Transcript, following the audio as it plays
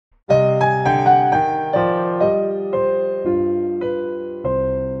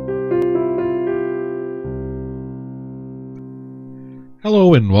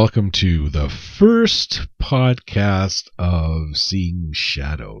Hello and welcome to the first podcast of Seeing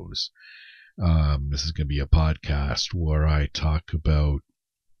Shadows. This is going to be a podcast where I talk about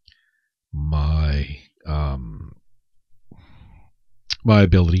my my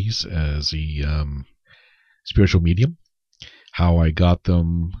abilities as a spiritual medium, how I got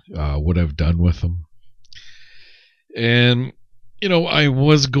them, what I've done with them. And I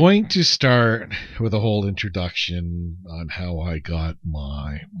was going to start with a whole introduction on how I got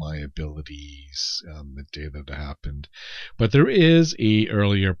my abilities the day that it happened, but there is a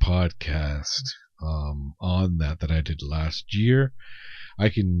earlier podcast on that I did last year.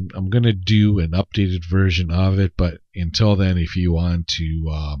 I'm going to do an updated version of it, but until then, if you want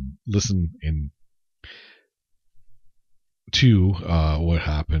to listen to what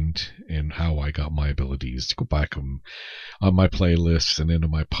happened and how I got my abilities, to go back on my playlists and into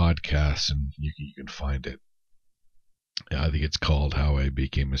my podcast, and you can find it. I think it's called How I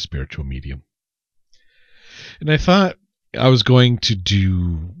Became a Spiritual Medium. And I thought I was going to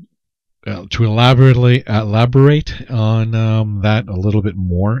do to elaborate on that a little bit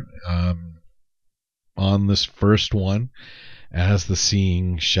more on this first one as the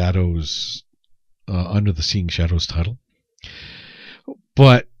Seeing Shadows under the Seeing Shadows title.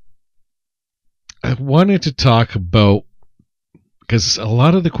 But I wanted to talk about, because a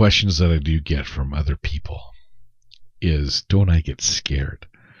lot of the questions that I do get from other people is, don't I get scared?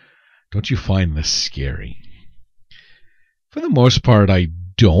 Don't you find this scary? For the most part, I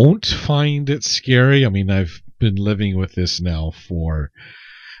don't find it scary. I mean, I've been living with this now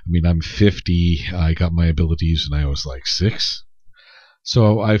I'm 50. I got my abilities when I was like 6.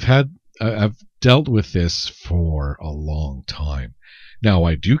 So I've dealt with this for a long time. Now,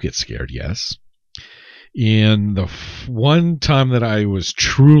 I do get scared, yes. And the one time that I was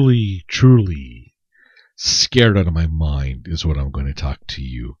truly, truly scared out of my mind is what I'm going to talk to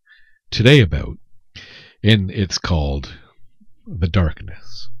you today about. And it's called the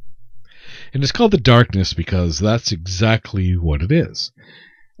darkness. And it's called the darkness because that's exactly what it is.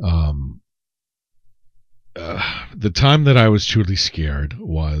 The time that I was truly scared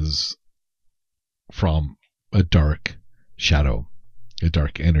was from a dark shadow, a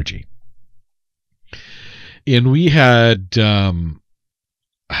dark energy. And we had,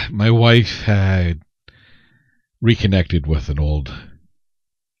 my wife had reconnected with an old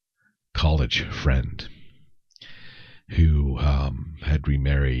college friend who had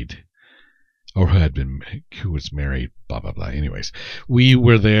remarried, or who was married, blah, blah, blah. Anyways, we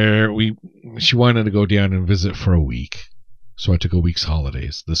were there. She wanted to go down and visit for a week. So I took a week's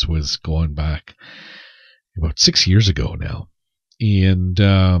holidays. This was going back about 6 years ago now. And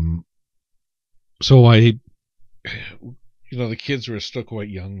so the kids were still quite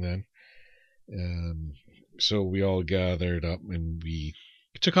young then. So we all gathered up and we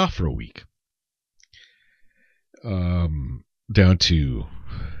took off for a week. Down to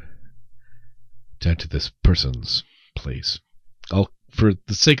this person's place. For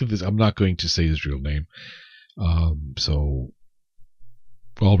the sake of this, I'm not going to say his real name. So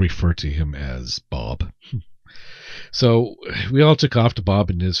I'll refer to him as Bob. So we all took off to Bob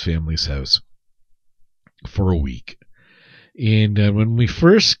and his family's house for a week. And when we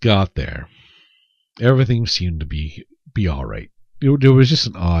first got there, everything seemed to be all right. There was just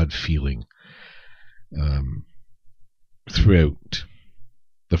an odd feeling throughout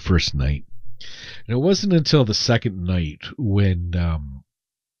the first night. And it wasn't until the second night when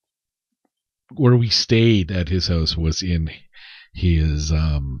where we stayed at his house was in his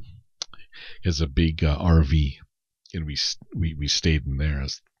a big RV, and we stayed in there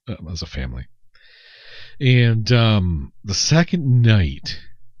as a family. And the second night,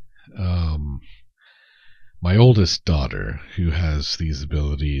 my oldest daughter, who has these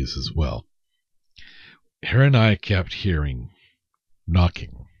abilities as well, her and I kept hearing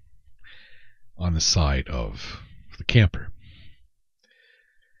knocking on the side of the camper.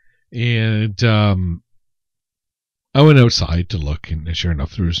 And I went outside to look, and sure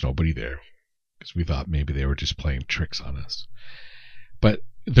enough, there was nobody there, because we thought maybe they were just playing tricks on us. But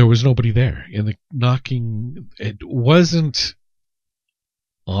there was nobody there. And the knocking, it wasn't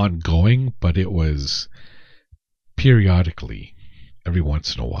ongoing, but it was periodically, every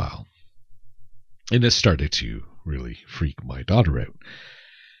once in a while. And it started to really freak my daughter out.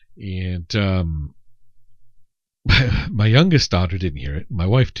 And my youngest daughter didn't hear it. My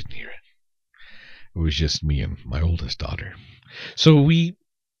wife didn't hear it. It was just me and my oldest daughter. So we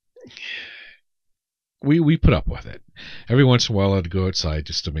put up with it. Every once in a while, I'd go outside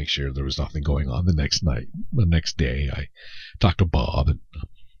just to make sure there was nothing going on the next night. The next day, I talked to Bob and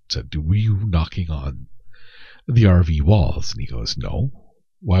said, were you knocking on the RV walls? And he goes, no.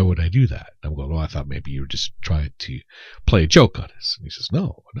 Why would I do that? I'm going, well, I thought maybe you were just trying to play a joke on us. And he says,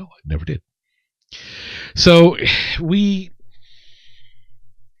 no, I never did. So the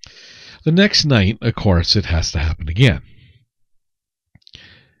next night, of course, it has to happen again.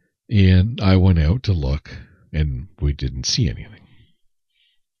 And I went out to look, and we didn't see anything.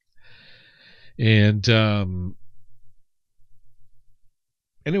 And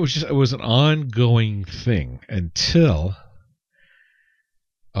it was an ongoing thing until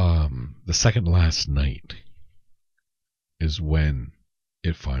the second last night is when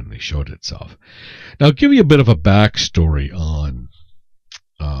it finally showed itself. Now, I'll give you a bit of a backstory on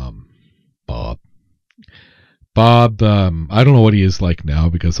Bob. Bob, I don't know what he is like now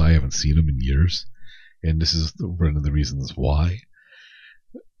because I haven't seen him in years, and this is one of the reasons why.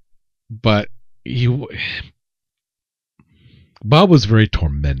 But Bob was very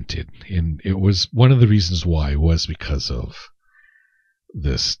tormented, and it was one of the reasons why was because of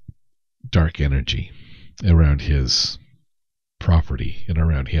this dark energy around his property and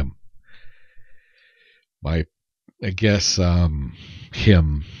around him. I guess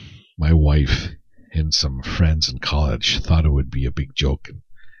him, my wife, and some friends in college thought it would be a big joke and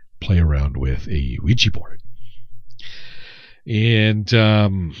play around with a Ouija board. And,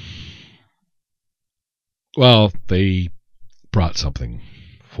 well, they brought something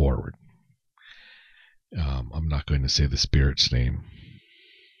forward. I'm not going to say the spirit's name,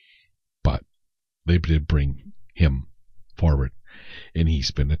 but they did bring him forward, and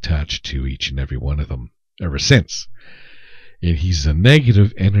he's been attached to each and every one of them ever since. And he's a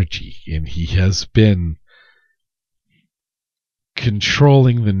negative energy, and he has been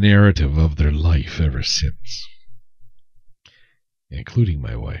controlling the narrative of their life ever since, including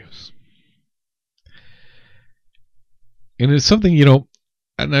my wife's. And it's something,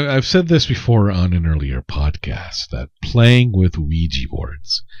 and I've said this before on an earlier podcast, that playing with Ouija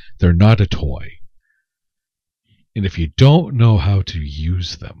boards, they're not a toy. And if you don't know how to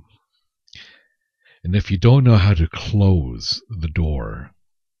use them, and if you don't know how to close the door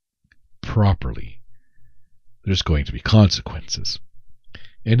properly, there's going to be consequences.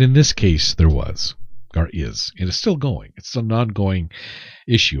 And in this case, there was, or is, and it's still going. It's an ongoing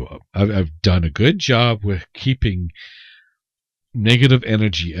issue. I've done a good job with keeping negative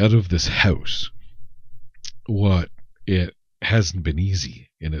energy out of this house. What it hasn't been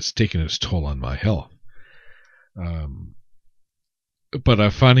easy, and it's taken its toll on my health. But I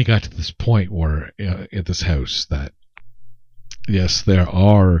finally got to this point where at this house that, yes, there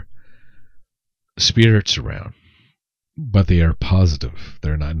are spirits around, but they are positive.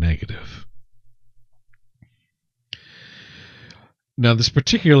 They're not negative. Now, this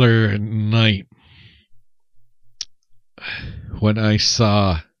particular night, when I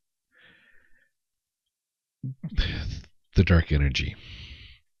saw the dark energy,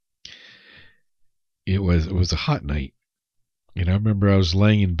 it was a hot night. And I remember I was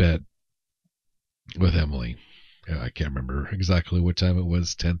laying in bed with Emily. I can't remember exactly what time it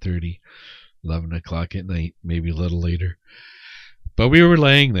was, 10:30, 11 o'clock at night, maybe a little later. But we were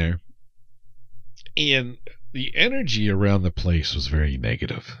laying there, and the energy around the place was very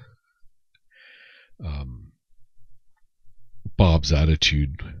negative. Bob's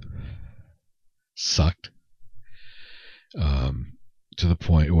attitude sucked, to the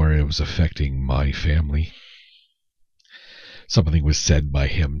point where it was affecting my family. Something was said by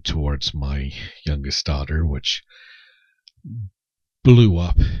him towards my youngest daughter, which blew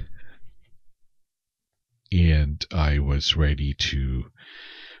up. And I was ready to...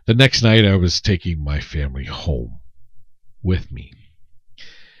 The next night I was taking my family home with me.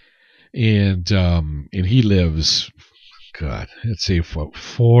 And he lives, God, I'd say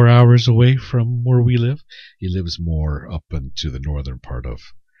 4 hours away from where we live. He lives more up into the northern part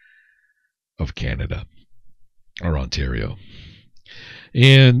of Canada, or Ontario.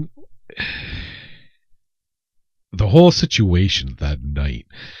 And the whole situation that night,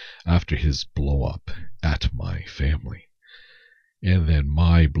 after his blow up at my family, and then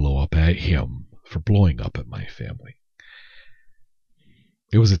my blow up at him for blowing up at my family,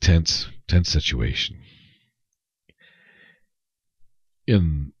 it was a tense situation.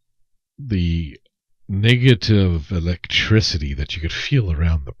 In the negative electricity that you could feel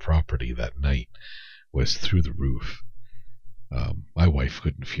around the property that night was through the roof. My wife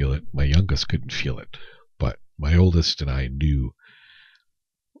couldn't feel it. My youngest couldn't feel it. But my oldest and I knew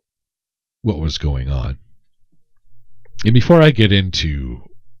what was going on. And before I get into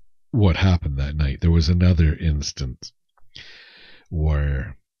what happened that night, there was another instance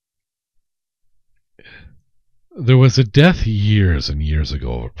where there was a death years and years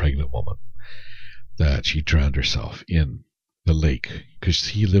ago of a pregnant woman that she drowned herself in the lake, because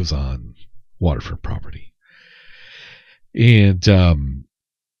he lives on waterfront property. And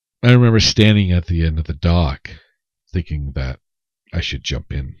I remember standing at the end of the dock thinking that I should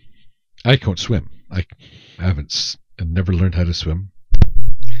jump in. I can't swim. I never learned how to swim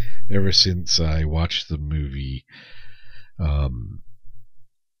ever since I watched the movie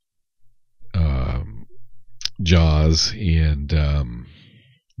Jaws and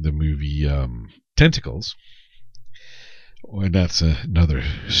the movie Tentacles. Well, that's another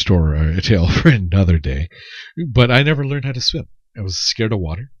story, a tale for another day. But I never learned how to swim. I was scared of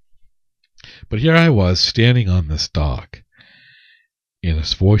water. But here I was standing on this dock, and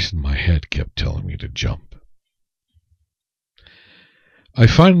this voice in my head kept telling me to jump. I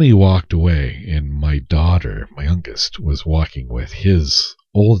finally walked away, and my daughter, my youngest, was walking with his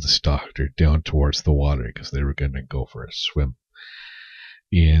oldest daughter down towards the water because they were going to go for a swim.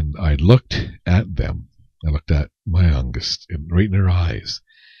 And I looked at them. I looked at my youngest, and right in her eyes,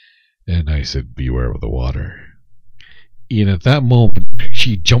 and I said, "Beware of the water." And at that moment,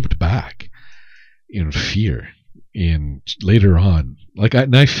 she jumped back in fear. And later on,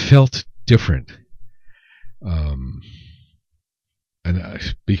 I felt different,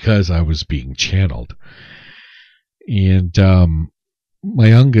 because I was being channeled. And my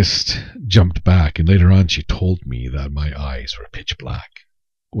youngest jumped back, and later on, she told me that my eyes were pitch black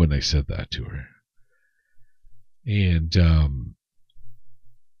when I said that to her. And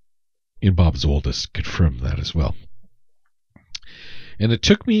Bob's oldest confirmed that as well. And it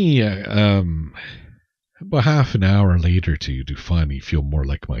took me about half an hour later to finally feel more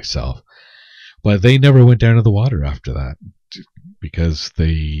like myself. But they never went down to the water after that because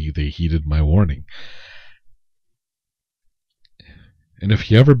they heeded my warning. And if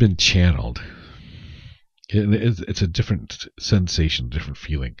you've ever been channeled, it's a different sensation, different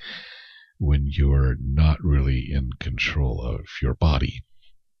feeling when you're not really in control of your body.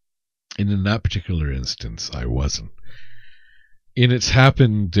 And in that particular instance, I wasn't. And it's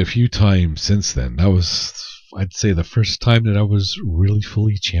happened a few times since then. That was, I'd say, the first time that I was really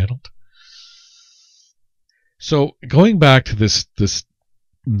fully channeled. So going back to this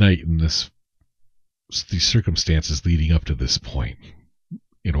night and these circumstances leading up to this point,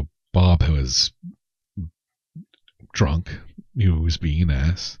 Bob was drunk. He was being an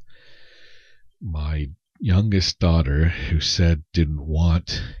ass. My youngest daughter, who said didn't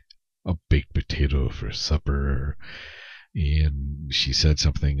want a baked potato for supper, and she said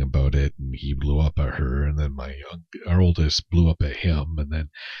something about it, and he blew up at her, and then our oldest blew up at him, and then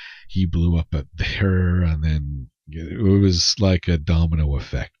he blew up at her, and then it was like a domino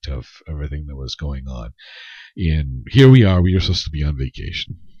effect of everything that was going on. And here we are. We were supposed to be on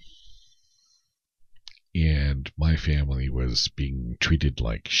vacation, and my family was being treated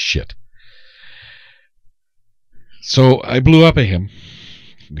like shit. So I blew up at him.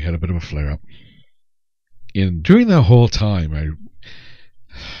 We had a bit of a flare-up. And during that whole time,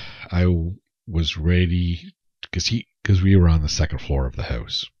 I was ready, because we were on the second floor of the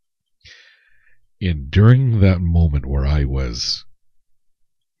house. And during that moment where I was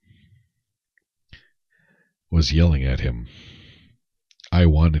yelling at him, I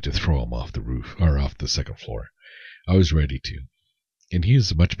wanted to throw him off the roof, or off the second floor. I was ready to. And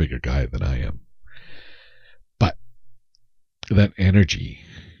he's a much bigger guy than I am. But that energy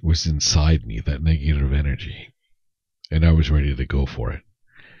was inside me, that negative energy, and I was ready to go for it.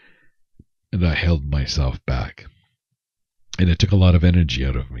 And I held myself back. And it took a lot of energy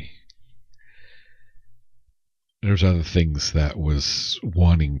out of me. There's other things that was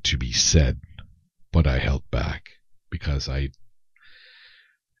wanting to be said, but I held back because it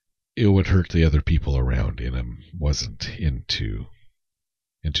would hurt the other people around, and I wasn't into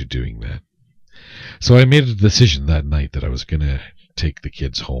doing that. So I made a decision that night that I was going to take the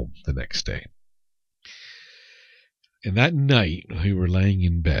kids home the next day. And that night, we were laying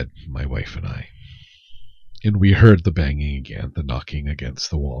in bed, my wife and I, and we heard the banging again, the knocking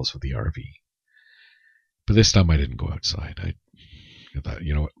against the walls of the RV. But this time I didn't go outside. I thought,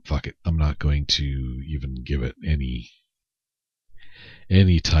 you know what, fuck it. I'm not going to even give it any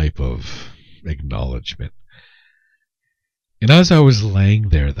type of acknowledgement. And as I was laying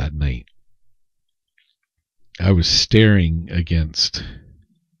there that night, I was staring against,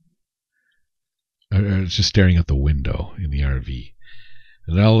 I was just staring at the window in the RV.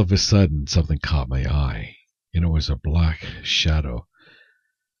 And all of a sudden, something caught my eye. And it was a black shadow.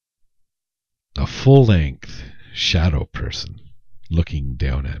 A full-length shadow person looking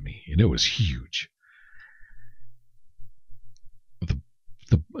down at me. And it was huge.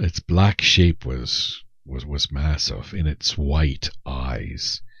 Its black shape was massive. And its white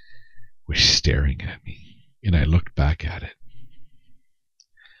eyes were staring at me. And I looked back at it.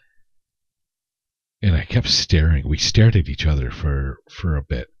 And I kept staring. We stared at each other for a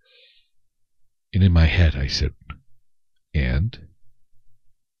bit. And in my head, I said, "And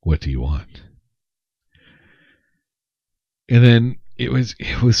what do you want?" And then it was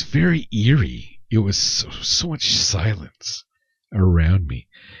very eerie. It was so much silence around me,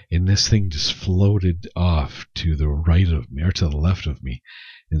 and this thing just floated off to the right of me or to the left of me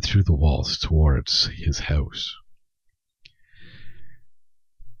and through the walls towards his house.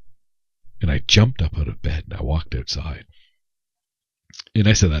 And I jumped up out of bed and I walked outside. And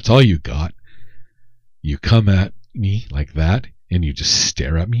I said, "That's all you got? You come at me like that and you just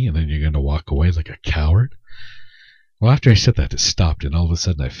stare at me and then you're going to walk away like a coward?" Well, after I said that, it stopped, and all of a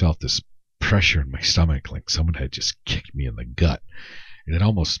sudden I felt this pressure in my stomach like someone had just kicked me in the gut, and it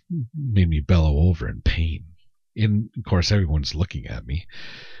almost made me bellow over in pain. And of course, everyone's looking at me.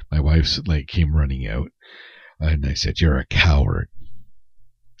 My wife's came running out, and I said, "You're a coward.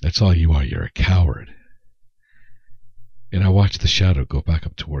 That's all you are. You're a coward." And I watched the shadow go back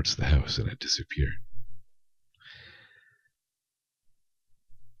up towards the house, and it disappeared.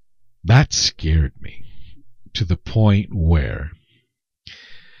 That scared me to the point where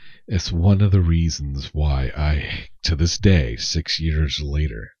it's one of the reasons why I, to this day, 6 years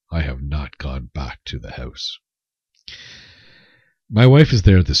later, I have not gone back to the house. My wife is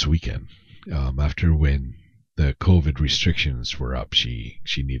there this weekend. After when the COVID restrictions were up, she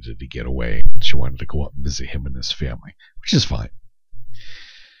needed to get away. She wanted to go up and visit him and his family, which is fine.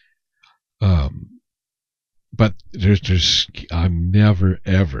 But I'm never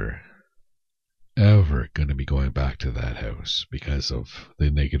ever going to be going back to that house because of the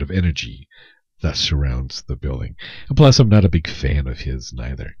negative energy that surrounds the building. And plus, I'm not a big fan of his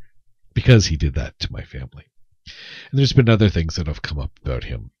neither, because he did that to my family. And there's been other things that have come up about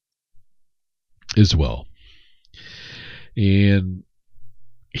him as well. And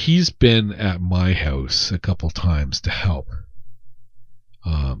he's been at my house a couple times to help.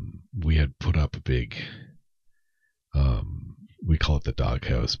 We had put up a big, we call it the dog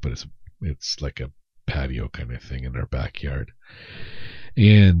house, but it's like a patio kind of thing in our backyard.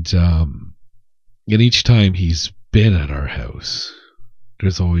 And each time he's been at our house,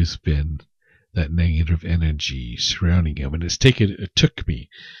 there's always been that negative energy surrounding him. And it took me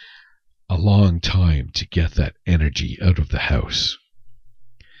a long time to get that energy out of the house,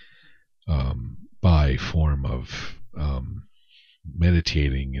 by form of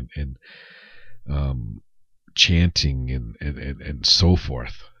meditating and chanting and so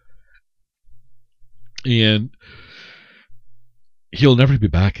forth. And he'll never be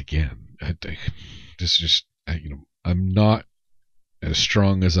back again. I'm not as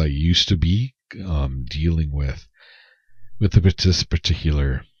strong as I used to be, dealing with this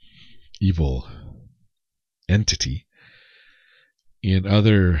particular evil entity and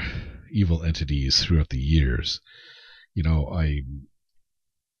other evil entities throughout the years. I'm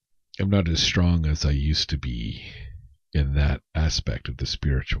not as strong as I used to be in that aspect of the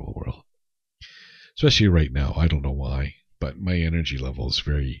spiritual world. Especially right now. I don't know why, but my energy level is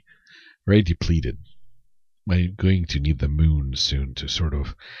very, very depleted. I'm going to need the moon soon to sort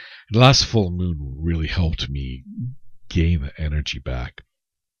of... The last full moon really helped me gain the energy back.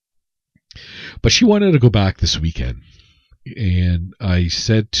 But she wanted to go back this weekend. And I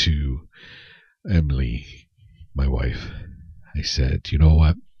said to Emily, my wife, I said, "You know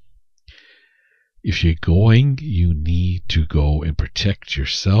what? If you're going, you need to go and protect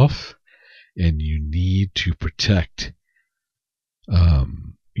yourself. And you need to protect,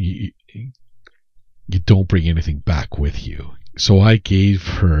 you don't bring anything back with you." So I gave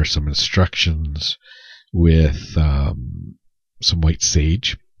her some instructions with some white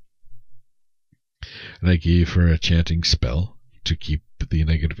sage. And I gave her a chanting spell to keep the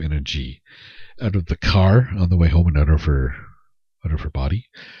negative energy out of the car on the way home and out of her body.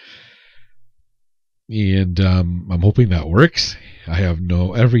 And I'm hoping that works. I have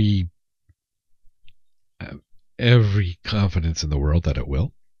every confidence in the world that it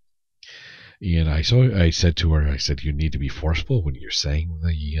will. And I said to her, "You need to be forceful when you're saying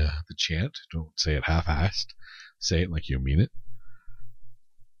the chant. Don't say it half-assed. Say it like you mean it.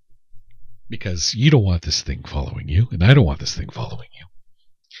 Because you don't want this thing following you, and I don't want this thing following you."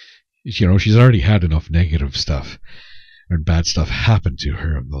 She's already had enough negative stuff and bad stuff happen to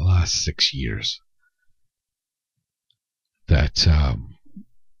her in the last 6 years that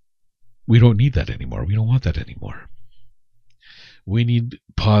we don't need that anymore. We don't want that anymore. We need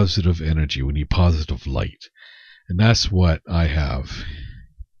positive energy. We need positive light. And that's what I have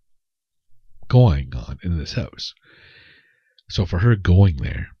going on in this house. So for her going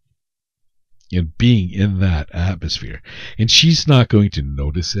there and being in that atmosphere, and she's not going to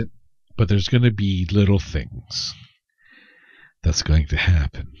notice it, But there's going to be little things that's going to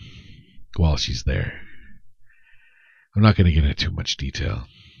happen while she's there. I'm not going to get into too much detail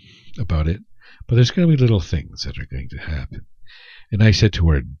about it, but there's going to be little things that are going to happen. And I said to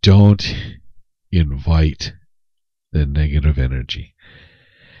her, don't invite the negative energy.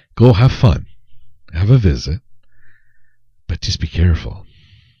 Go have fun, have a visit, but just be careful.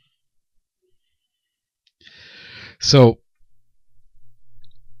 So,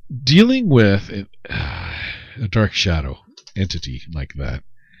 dealing with a dark shadow entity like that,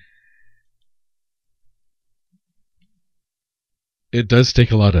 it does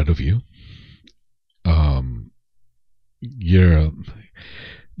take a lot out of you.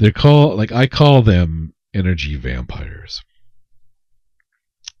 I call them energy vampires.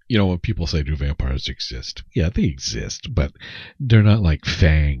 You know, when people say, do vampires exist? Yeah, they exist, but they're not like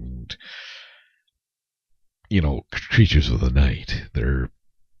fanged, creatures of the night. They're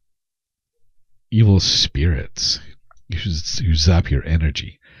evil spirits who zap your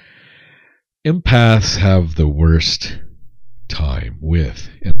energy. Empaths have the worst time with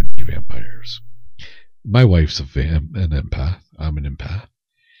energy vampires. My wife's an empath. I'm an empath.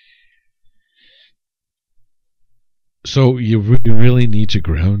 So you really need to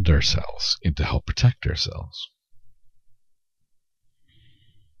ground ourselves and to help protect ourselves.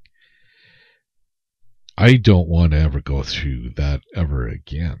 I don't want to ever go through that ever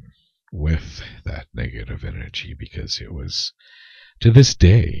again with that negative energy, because it was, to this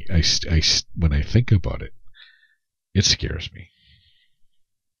day, when I think about it, it scares me.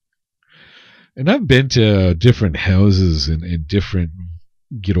 And I've been to different houses and different,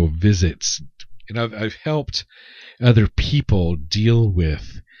 visits, and I've helped other people deal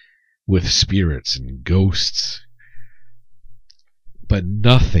with spirits and ghosts, but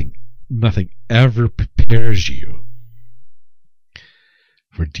nothing ever prepares you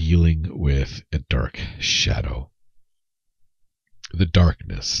for dealing with a dark shadow, the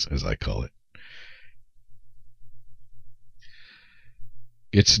darkness, as I call it.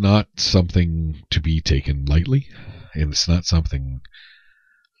 It's not something to be taken lightly, and it's not something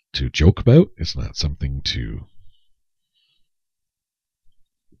to joke about. It's not something to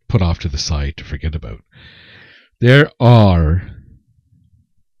put off to the side to forget about. There are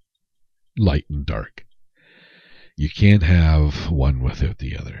light and dark. You can't have one without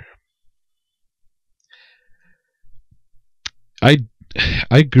the other.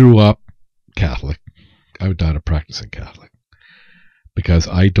 I grew up Catholic. I'm not a practicing Catholic, because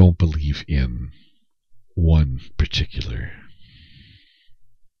I don't believe in one particular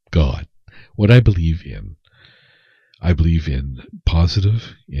God. What I believe in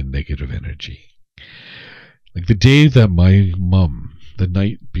positive and negative energy. Like the day that the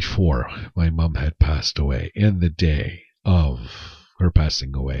night before my mom had passed away, and the day of her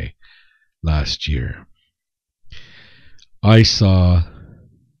passing away last year, I saw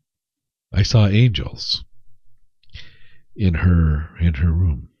angels in her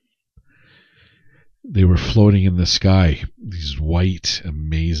room. They were floating in the sky. These white,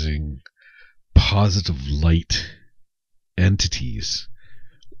 amazing, positive light entities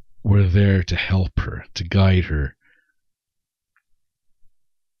were there to help her, to guide her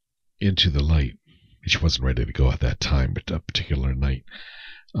into the light. She wasn't ready to go at that time, but a particular night.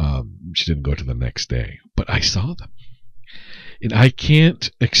 She didn't go to the next day. But I saw them. And I can't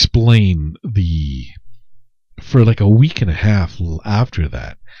explain for like a week and a half after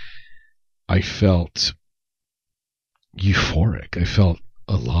that, I felt euphoric. I felt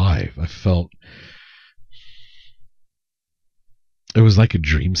alive. It was like a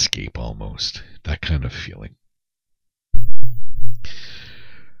dreamscape almost, that kind of feeling.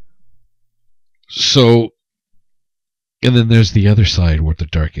 So, and then there's the other side with the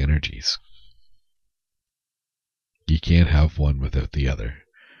dark energies. You can't have one without the other.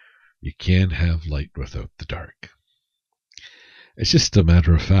 You can't have light without the dark. It's just a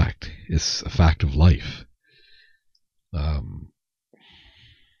matter of fact. It's a fact of life. And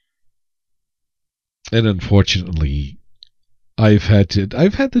unfortunately, I've had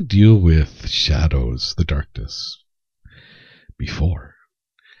to deal with shadows, the darkness, before.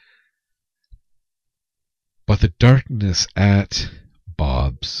 But the darkness at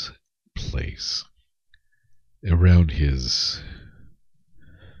Bob's place, around his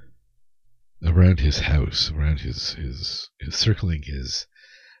house, around his circling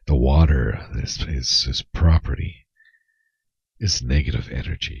the water, his property, is negative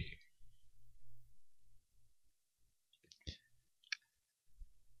energy.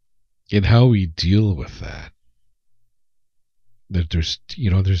 And how we deal with that, there's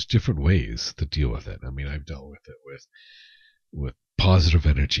different ways to deal with it. I mean, I've dealt with it with positive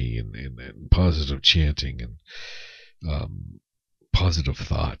energy and positive chanting and positive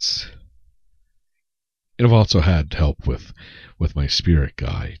thoughts. And I've also had help with my spirit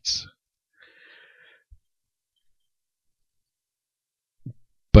guides.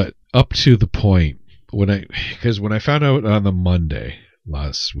 But up to the point when I found out on the Monday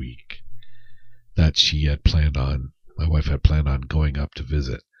last week that my wife had planned on going up to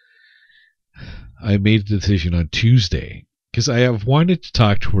visit, I made the decision on Tuesday, because I have wanted to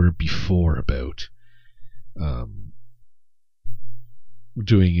talk to her before about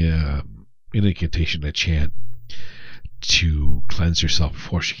doing an incantation, a chant to cleanse herself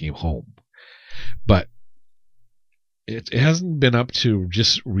before she came home. But it hasn't been up to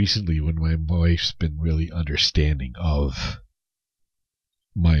just recently when my wife's been really understanding of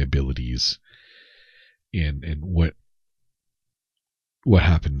my abilities and what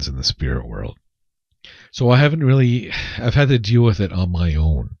happens in the spirit world. So I've had to deal with it on my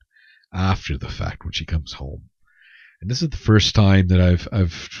own after the fact when she comes home. And this is the first time that I've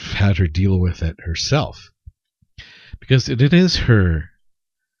had her deal with it herself. Because it is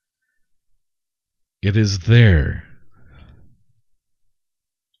their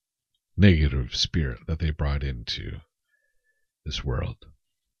negative spirit that they brought into this world.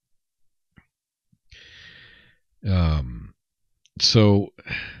 So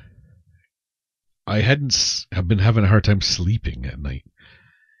I've been having a hard time sleeping at night,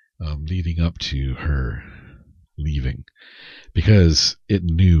 leading up to her leaving, because it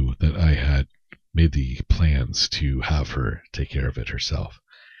knew that I had made the plans to have her take care of it herself.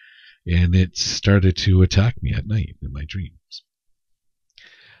 And it started to attack me at night in my dreams.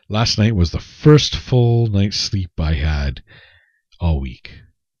 Last night was the first full night's sleep I had all week,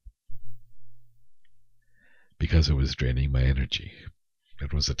 because it was draining my energy.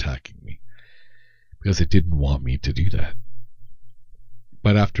 It was attacking me, because it didn't want me to do that.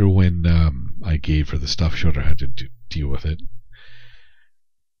 But after when I gave her the stuff, showed her how to deal with it,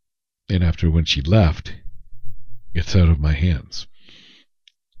 and after when she left, it's out of my hands.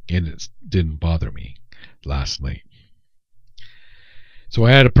 And it didn't bother me last night. So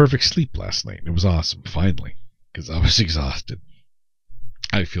I had a perfect sleep last night. It was awesome, finally, because I was exhausted.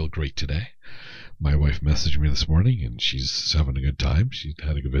 I feel great today. My wife messaged me this morning, and she's having a good time. She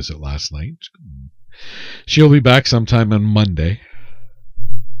had a good visit last night. She'll be back sometime on Monday.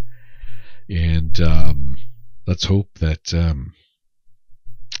 And let's hope that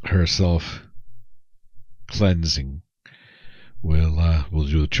her self-cleansing will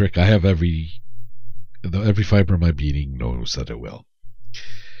do the trick. I have every fiber of my being knows that it will.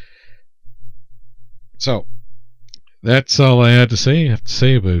 So that's all I had to say. I have to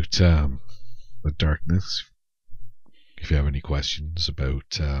say about the darkness. If you have any questions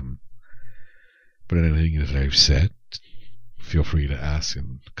about anything that I've said, feel free to ask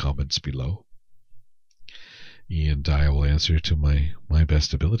in comments below, and I will answer to my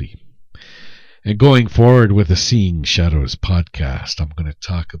best ability. And going forward with the Seeing Shadows podcast, I'm going to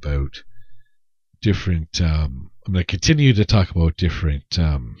talk about different. I'm going to continue to talk about different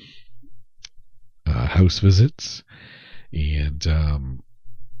house visits and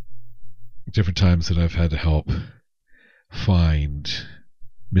different times that I've had to help find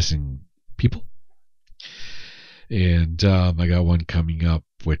missing people. And I got one coming up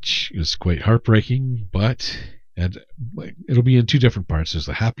which is quite heartbreaking, and it'll be in two different parts. There's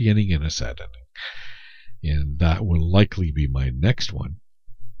a happy ending and a sad ending. And that will likely be my next one.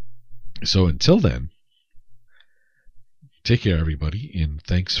 So until then, take care, everybody, and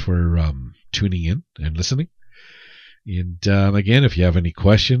thanks for tuning in and listening. And again, if you have any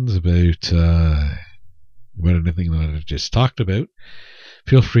questions about anything that I just talked about,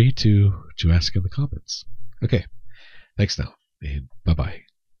 feel free to ask in the comments. Okay, thanks now, and bye-bye.